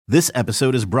This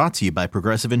episode is brought to you by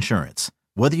Progressive Insurance.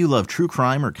 Whether you love true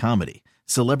crime or comedy,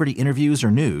 celebrity interviews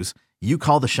or news, you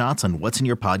call the shots on what's in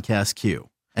your podcast queue.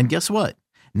 And guess what?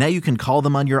 Now you can call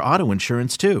them on your auto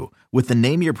insurance too with the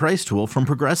Name Your Price tool from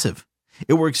Progressive.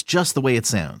 It works just the way it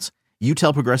sounds. You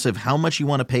tell Progressive how much you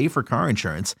want to pay for car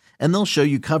insurance, and they'll show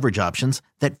you coverage options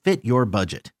that fit your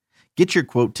budget. Get your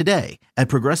quote today at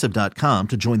Progressive.com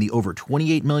to join the over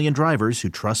 28 million drivers who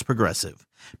trust Progressive.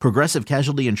 Progressive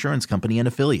Casualty Insurance Company and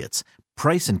Affiliates.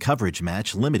 Price and coverage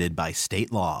match limited by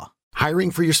state law. Hiring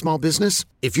for your small business?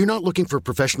 If you're not looking for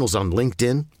professionals on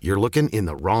LinkedIn, you're looking in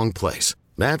the wrong place.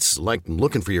 That's like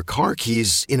looking for your car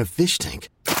keys in a fish tank.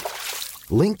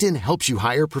 LinkedIn helps you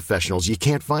hire professionals you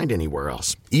can't find anywhere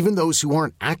else, even those who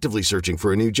aren't actively searching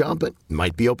for a new job but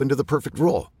might be open to the perfect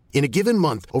role. In a given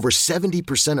month, over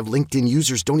 70% of LinkedIn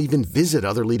users don't even visit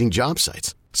other leading job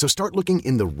sites. So start looking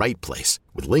in the right place.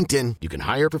 With LinkedIn, you can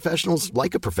hire professionals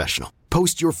like a professional.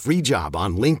 Post your free job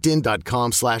on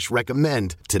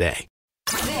linkedin.com/recommend today.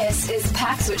 This is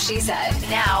Pax What She Said.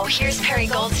 Now, here's Perry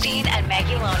Goldstein and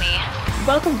Maggie Loney.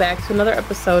 Welcome back to another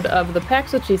episode of the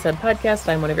Pax What She Said podcast.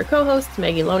 I'm one of your co-hosts,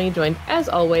 Maggie Loney, joined as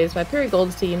always by Perry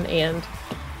Goldstein, and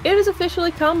it is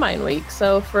officially Combine Week,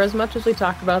 so for as much as we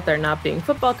talk about there not being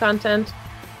football content,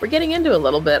 we're getting into a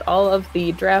little bit. All of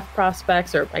the draft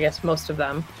prospects, or I guess most of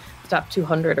them, the top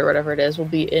 200 or whatever it is, will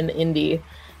be in Indy,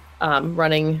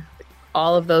 running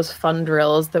all of those fun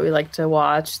drills that we like to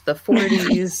watch, the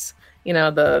 40s,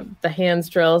 the hands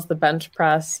drills, the bench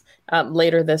press,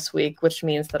 later this week, which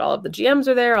means that all of the GMs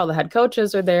are there, all the head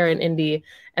coaches are there in Indy,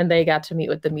 and they got to meet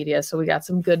with the media, so we got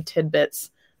some good tidbits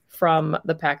from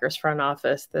the Packers front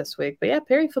office this week. But yeah,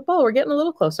 Perry, football, we're getting a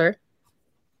little closer.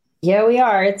 Yeah, we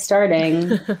are. It's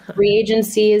starting. Free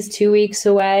agency is 2 weeks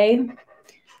away,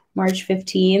 March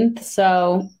 15th.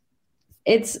 So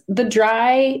it's the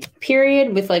dry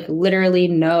period with like literally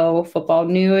no football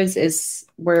news is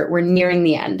we're nearing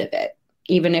the end of it,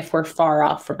 even if we're far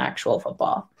off from actual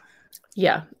football.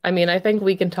 Yeah, I mean, I think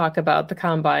we can talk about the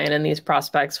combine and these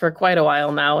prospects for quite a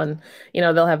while now. And,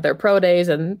 they'll have their pro days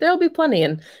and there'll be plenty.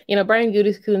 And, Brian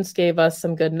Gutekunst gave us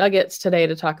some good nuggets today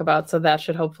to talk about. So that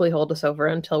should hopefully hold us over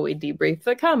until we debrief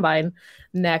the combine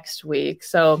next week.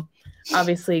 So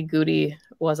obviously Goody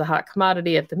was a hot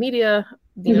commodity at the media,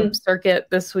 circuit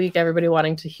this week, everybody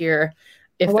wanting to hear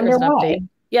if there's an update.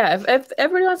 Yeah, if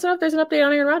everybody wants to know if there's an update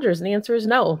on Aaron Rodgers, and the answer is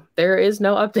no. There is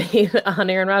no update on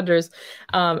Aaron Rodgers.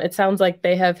 It sounds like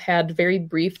they have had very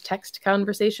brief text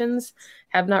conversations,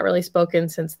 have not really spoken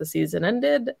since the season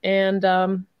ended, and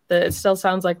it still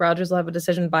sounds like Rodgers will have a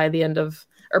decision by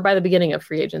the beginning of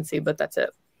free agency, but that's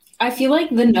it. I feel like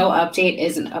the no update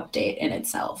is an update in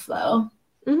itself, though.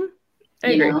 Mm-hmm. I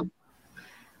agree.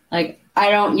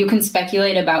 You can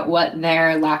speculate about what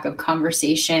their lack of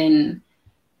conversation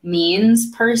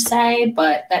means per se,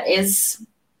 but it's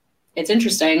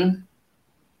interesting.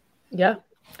 Yeah.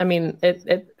 I mean,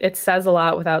 it says a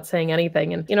lot without saying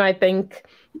anything. And, I think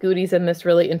Goody's in this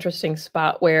really interesting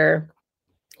spot where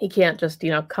he can't just,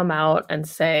 come out and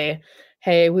say,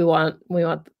 hey, we want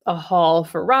a haul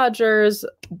for Rodgers.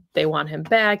 They want him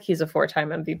back. He's a 4-time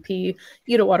MVP.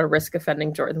 You don't want to risk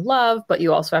offending Jordan Love, but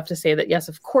you also have to say that, yes,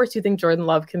 of course you think Jordan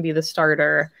Love can be the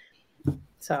starter.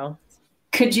 So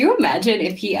could you imagine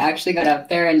if he actually got up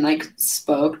there and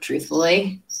spoke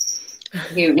truthfully?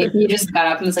 If he just got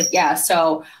up and was like, yeah,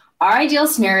 so our ideal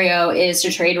scenario is to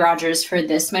trade Rodgers for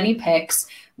this many picks.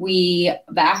 We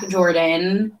back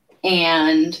Jordan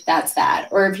and that's that.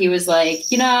 Or if he was like,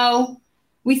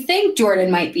 we think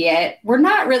Jordan might be it. We're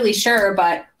not really sure,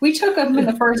 but we took him in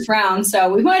the first round,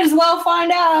 so we might as well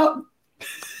find out.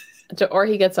 Or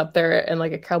he gets up there in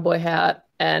a cowboy hat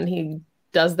and he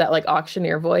does that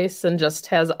auctioneer voice and just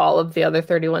has all of the other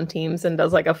 31 teams and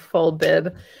does a full bid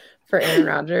for Aaron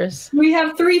Rodgers. We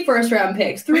have 3 first-round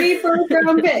picks. 3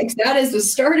 first-round picks. That is the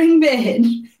starting bid.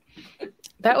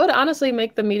 That would honestly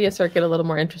make the media circuit a little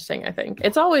more interesting, I think.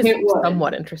 It's always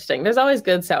somewhat interesting. There's always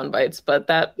good sound bites, but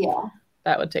that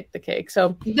would take the cake.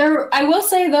 So I will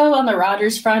say, though, on the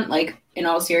Rodgers front, in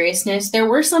all seriousness, there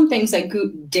were some things that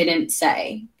Goot didn't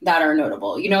say that are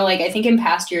notable. I think in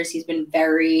past years he's been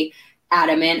very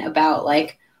adamant about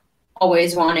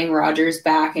always wanting Rodgers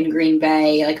back in Green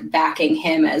Bay, backing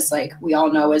him as we all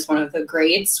know is one of the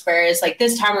greats. Whereas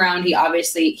this time around,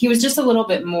 he was just a little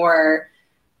bit more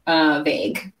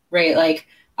vague, right?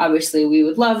 Obviously we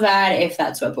would love that if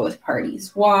that's what both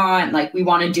parties want. We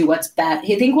want to do what's best.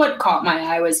 I think what caught my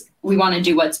eye was we want to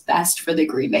do what's best for the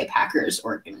Green Bay Packers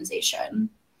organization.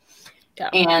 Yeah.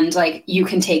 And you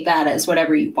can take that as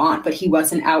whatever you want, but he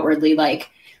wasn't outwardly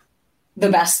the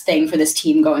best thing for this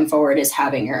team going forward is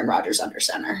having Aaron Rodgers under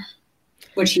center.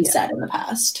 which he said in the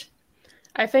past.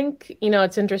 I think,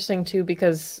 it's interesting too,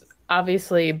 because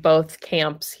obviously both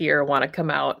camps here want to come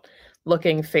out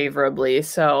looking favorably.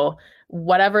 So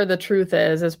whatever the truth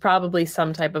is probably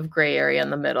some type of gray area in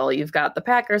the middle. You've got the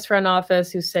Packers front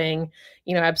office who's saying,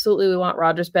 absolutely we want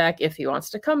Rodgers back if he wants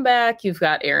to come back. You've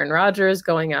got Aaron Rodgers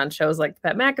going on shows like the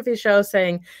Pat McAfee show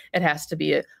saying it has to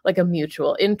be a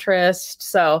mutual interest.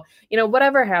 So,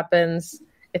 whatever happens,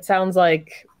 it sounds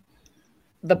like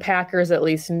the Packers at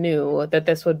least knew that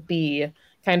this would be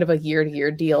kind of a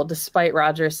year-to-year deal, despite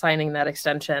Rodgers signing that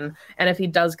extension. And if he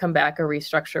does come back, a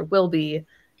restructure will be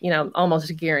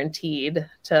almost guaranteed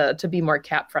to be more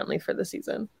cap friendly for the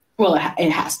season. Well,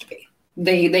 it has to be.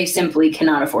 They simply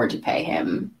cannot afford to pay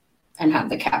him and have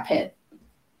the cap hit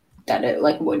that it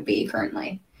would be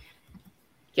currently.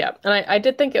 Yeah. And I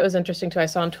did think it was interesting too. I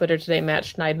saw on Twitter today, Matt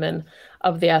Schneidman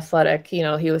of The Athletic, he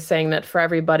was saying that for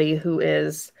everybody who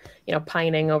is,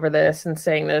 pining over this and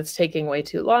saying that it's taking way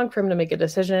too long for him to make a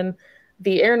decision,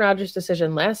 the Aaron Rodgers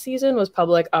decision last season was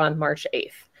public on March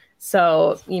 8th.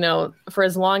 So, for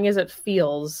as long as it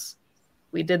feels,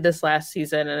 we did this last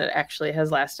season and it actually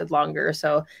has lasted longer.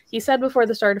 So he said before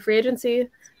the start of free agency,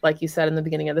 like you said in the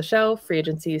beginning of the show, free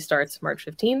agency starts March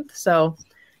 15th. So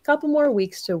a couple more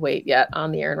weeks to wait yet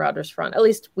on the Aaron Rodgers front. At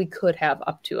least we could have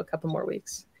up to a couple more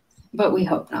weeks. But we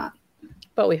hope not.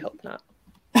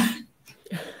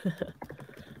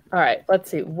 All right, let's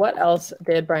see. What else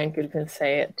did Brian Gutekunst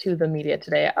say to the media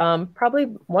today? Probably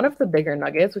one of the bigger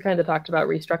nuggets. We kind of talked about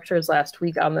restructures last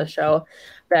week on the show,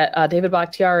 that David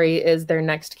Bakhtiari is their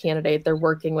next candidate. They're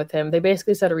working with him. They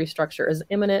basically said a restructure is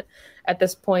imminent at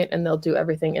this point, and they'll do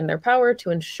everything in their power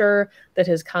to ensure that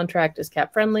his contract is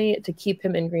cap friendly to keep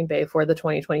him in Green Bay for the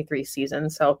 2023 season.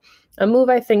 So a move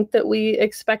I think that we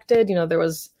expected. There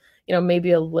was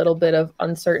maybe a little bit of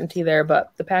uncertainty there,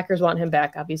 but the Packers want him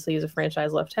back. Obviously, he's a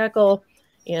franchise left tackle,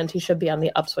 and he should be on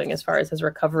the upswing as far as his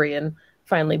recovery and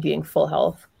finally being full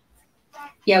health.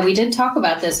 Yeah, we did talk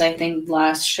about this, I think,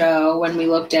 last show when we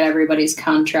looked at everybody's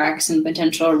contracts and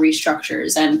potential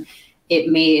restructures, and it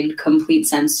made complete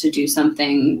sense to do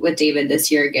something with David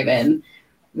this year, given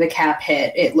the cap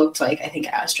hit. It looked like, I think,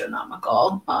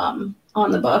 astronomical on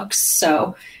the books.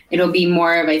 So it'll be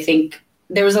more of, I think,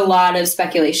 there was a lot of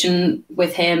speculation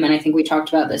with him, and I think we talked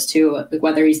about this too,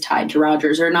 whether he's tied to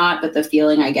Rodgers or not. But the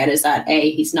feeling I get is that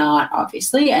A, he's not,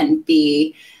 obviously, and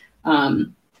B,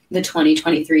 the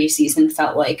 2023 season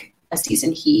felt like a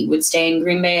season he would stay in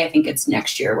Green Bay. I think it's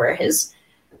next year where his,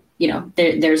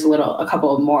 there's a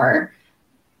couple more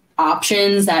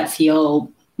options that feel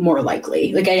more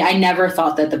likely. I never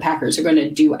thought that the Packers are going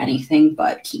to do anything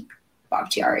but keep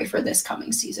Bakhtiari for this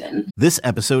coming season. This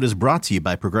episode is brought to you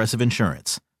by Progressive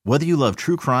Insurance. Whether you love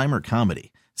true crime or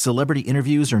comedy, celebrity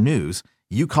interviews or news,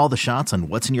 you call the shots on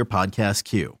what's in your podcast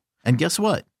queue. And guess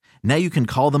what? Now you can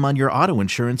call them on your auto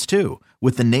insurance too,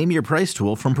 with the Name Your Price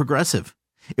tool from Progressive.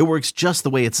 It works just the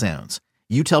way it sounds.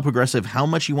 You tell Progressive how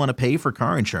much you want to pay for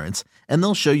car insurance, and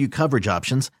they'll show you coverage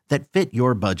options that fit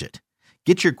your budget.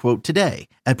 Get your quote today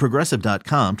at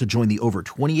Progressive.com to join the over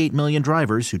 28 million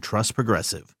drivers who trust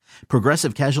Progressive.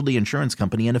 Progressive Casualty Insurance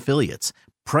Company and Affiliates.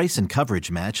 Price and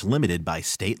coverage match limited by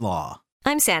state law.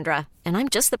 I'm Sandra, and I'm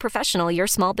just the professional your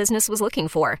small business was looking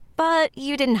for. But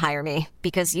you didn't hire me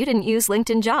because you didn't use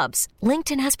LinkedIn Jobs.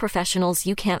 LinkedIn has professionals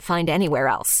you can't find anywhere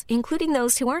else, including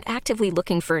those who aren't actively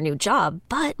looking for a new job,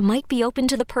 but might be open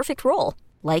to the perfect role,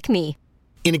 like me.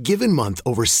 In a given month,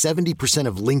 over 70%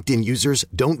 of LinkedIn users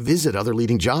don't visit other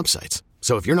leading job sites.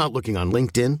 So if you're not looking on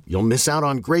LinkedIn, you'll miss out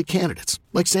on great candidates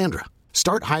like Sandra.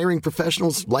 Start hiring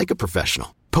professionals like a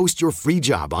professional. Post your free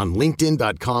job on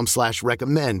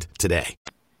linkedin.com/recommend today.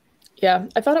 Yeah,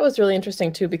 I thought it was really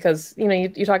interesting too, because,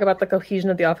 you talk about the cohesion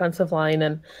of the offensive line,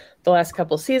 and the last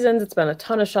couple seasons, it's been a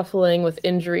ton of shuffling with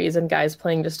injuries and guys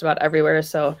playing just about everywhere.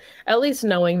 So at least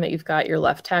knowing that you've got your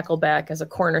left tackle back as a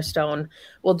cornerstone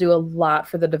will do a lot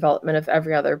for the development of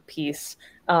every other piece.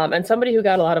 And somebody who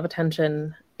got a lot of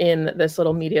attention in this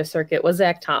little media circuit was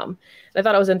Zach Tom. And I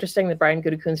thought it was interesting that Brian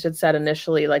Gutekunst had said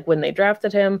initially, when they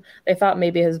drafted him, they thought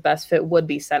maybe his best fit would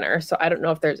be center. So I don't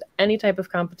know if there's any type of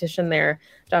competition there.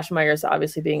 Josh Myers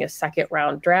obviously being a second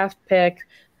round draft pick,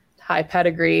 high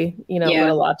pedigree, but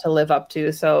a lot to live up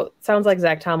to. So it sounds like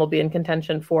Zach Tom will be in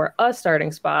contention for a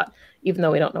starting spot, even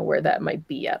though we don't know where that might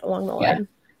be yet along the line.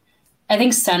 I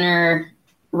think center,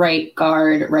 right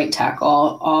guard, right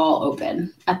tackle, all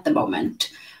open at the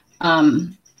moment.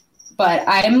 But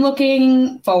I'm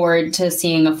looking forward to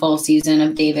seeing a full season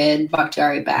of David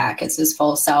Bakhtiari back as his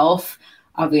full self.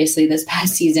 Obviously, this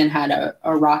past season had a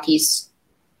rocky start,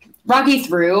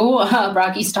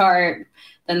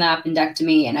 then the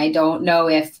appendectomy. And I don't know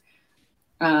if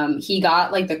he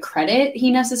got like the credit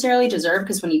he necessarily deserved,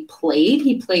 because when he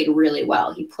played really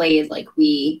well. He played like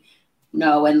we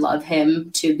know and love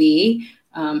him to be,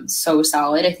 so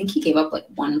solid. I think he gave up like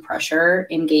one pressure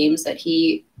in games that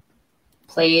he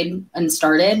played and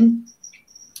started,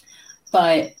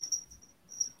 but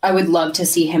I would love to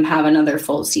see him have another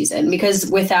full season, because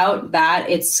without that,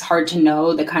 it's hard to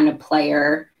know the kind of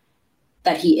player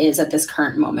that he is at this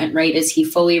current moment, right? Is he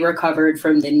fully recovered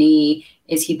from the knee?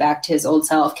 Is he back to his old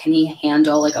self? Can he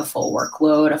handle like a full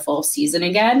workload, a full season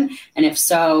again? And if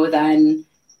so, then,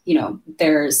 you know,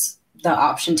 there's the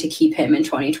option to keep him in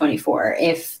 2024.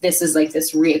 If this is like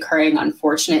this reoccurring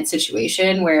unfortunate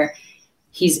situation where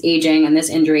he's aging and this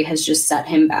injury has just set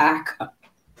him back,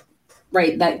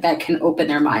 right, that can open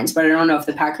their minds. But I don't know if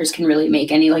the Packers can really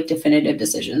make any like definitive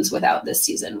decisions without this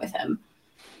season with him.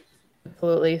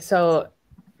 Absolutely. So,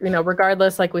 you know,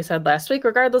 regardless, like we said last week,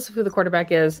 regardless of who the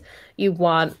quarterback is, you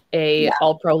want a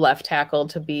all-pro left tackle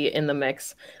to be in the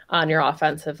mix on your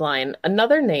offensive line.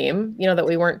 Another name, you know, that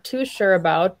we weren't too sure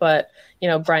about, but, you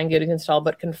know, Brian Gutekunst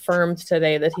but confirmed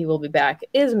today that he will be back,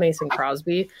 is Mason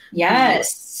Crosby.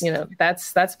 Yes. You know,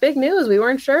 that's big news. We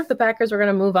weren't sure if the Packers were going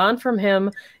to move on from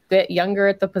him, get younger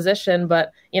at the position,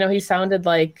 but, you know, he sounded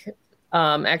like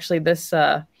actually this,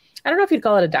 I don't know if you'd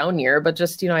call it a down year, but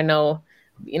just, you know, I know,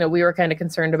 you know, we were kind of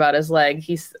concerned about his leg.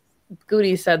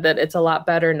 Goody said that it's a lot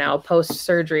better now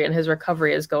post-surgery, and his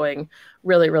recovery is going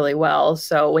really, really well.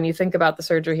 So when you think about the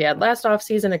surgery he had last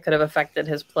offseason, it could have affected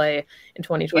his play in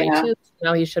 2022. Yeah.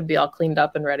 Now he should be all cleaned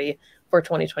up and ready for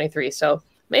 2023. So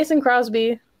Mason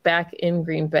Crosby back in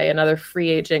Green Bay, another free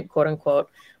agent, quote unquote,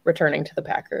 returning to the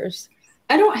Packers.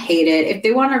 I don't hate it. If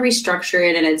they want to restructure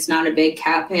it and it's not a big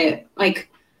cap hit, like,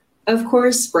 of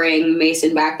course, bring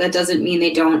Mason back. That doesn't mean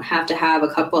they don't have to have a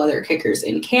couple other kickers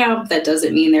in camp. That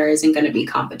doesn't mean there isn't going to be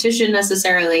competition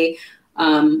necessarily.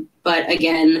 But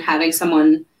again, having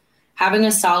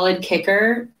a solid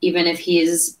kicker, even if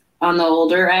he's on the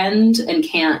older end and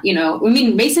can't, you know, I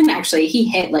mean, Mason actually, he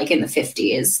hit like in the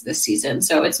 50s this season.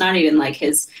 So it's not even like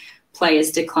his play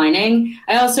is declining.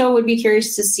 I also would be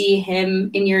curious to see him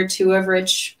in year 2 of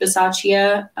Rich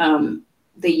Bisaccia.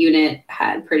 The unit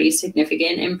had pretty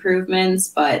significant improvements,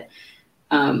 but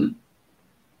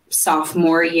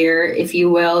sophomore year, if you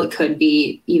will, it could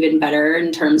be even better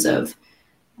in terms of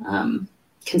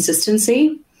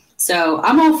consistency. So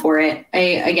I'm all for it.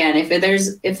 Again, if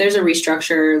there's a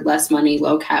restructure, less money,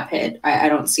 low cap hit, I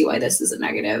don't see why this is a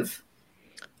negative.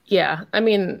 Yeah, I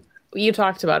mean, you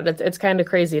talked about it. It's kind of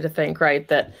crazy to think, right,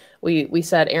 that we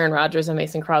said Aaron Rodgers and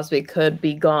Mason Crosby could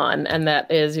be gone, and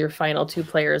that is your final 2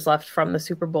 players left from the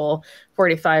Super Bowl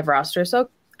 45 roster. So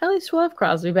at least we'll have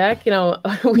Crosby back. You know,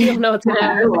 we don't know what's going to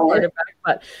happen with the quarterback,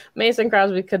 but Mason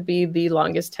Crosby could be the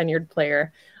longest tenured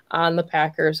player on the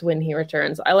Packers when he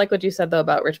returns. I like what you said, though,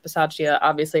 about Rich Bisaccia.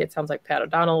 Obviously, it sounds like Pat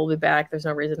O'Donnell will be back. There's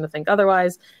no reason to think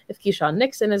otherwise. If Keyshawn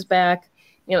Nixon is back,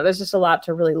 you know, there's just a lot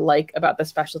to really like about the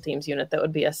special teams unit that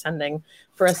would be ascending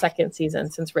for a second season,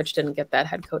 since Rich didn't get that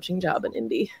head coaching job in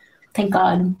Indy. Thank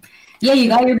God. Yeah, you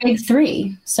got your big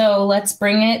 3. So let's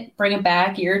bring it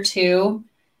back year 2,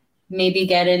 maybe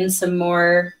get in some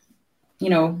more, you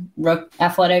know,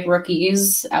 athletic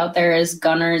rookies out there as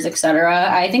gunners, etc.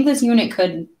 I think this unit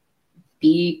could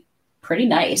be pretty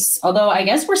nice. Although I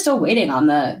guess we're still waiting on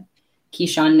the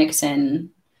Keyshawn Nixon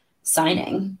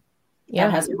signing. Yeah,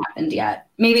 that hasn't happened yet.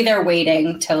 Maybe they're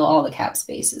waiting till all the cap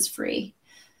space is free.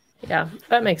 Yeah,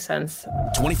 that makes sense.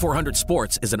 2400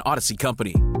 Sports is an Odyssey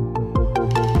company.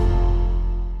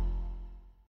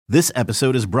 This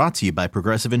episode is brought to you by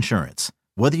Progressive Insurance.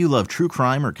 Whether you love true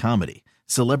crime or comedy,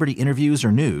 celebrity interviews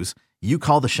or news, you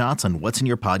call the shots on what's in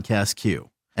your podcast queue.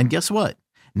 And guess what?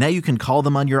 Now you can call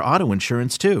them on your auto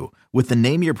insurance too, with the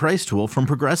Name Your Price tool from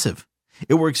Progressive.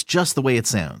 It works just the way it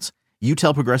sounds. You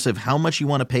tell Progressive how much you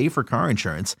want to pay for car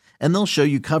insurance, and they'll show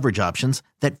you coverage options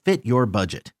that fit your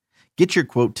budget. Get your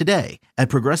quote today at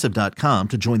Progressive.com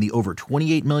to join the over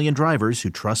 28 million drivers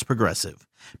who trust Progressive.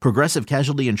 Progressive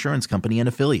Casualty Insurance Company and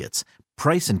Affiliates.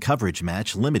 Price and coverage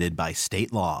match limited by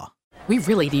state law. We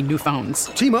really need new phones.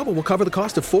 T-Mobile will cover the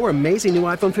cost of 4 amazing new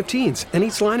iPhone 15s, and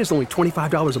each line is only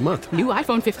 $25 a month. New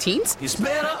iPhone 15s? It's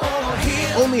better over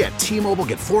here. Only at T-Mobile,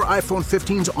 get 4 iPhone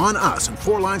 15s on us and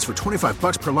 4 lines for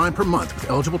 $25 per line per month with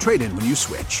eligible trade-in when you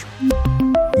switch.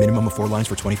 Minimum of 4 lines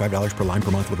for $25 per line per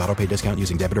month with autopay discount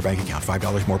using debit or bank account.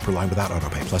 $5 more per line without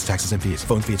autopay, plus taxes and fees.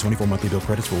 Phone fee at 24 monthly bill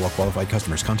credits for well-qualified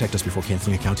customers. Contact us before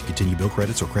canceling account to continue bill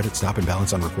credits or credit stop and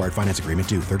balance on required finance agreement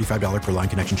due. $35 per line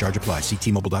connection charge applies. See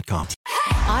T-Mobile.com.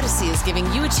 Odyssey is giving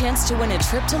you a chance to win a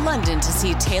trip to London to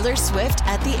see Taylor Swift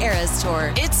at the Eras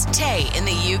Tour. It's Tay in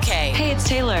the UK. Hey, it's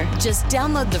Taylor. Just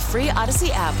download the free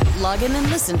Odyssey app, log in and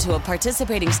listen to a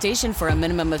participating station for a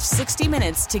minimum of 60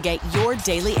 minutes to get your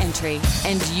daily entry.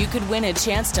 And you could win a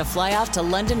chance to fly off to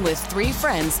London with 3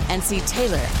 friends and see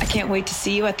Taylor. I can't wait to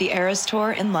see you at the Eras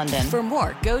Tour in London. For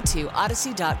more, go to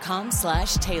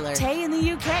odyssey.com/Taylor. Tay in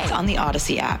the UK. It's on the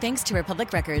Odyssey app. Thanks to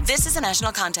Republic Records. This is a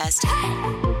national contest.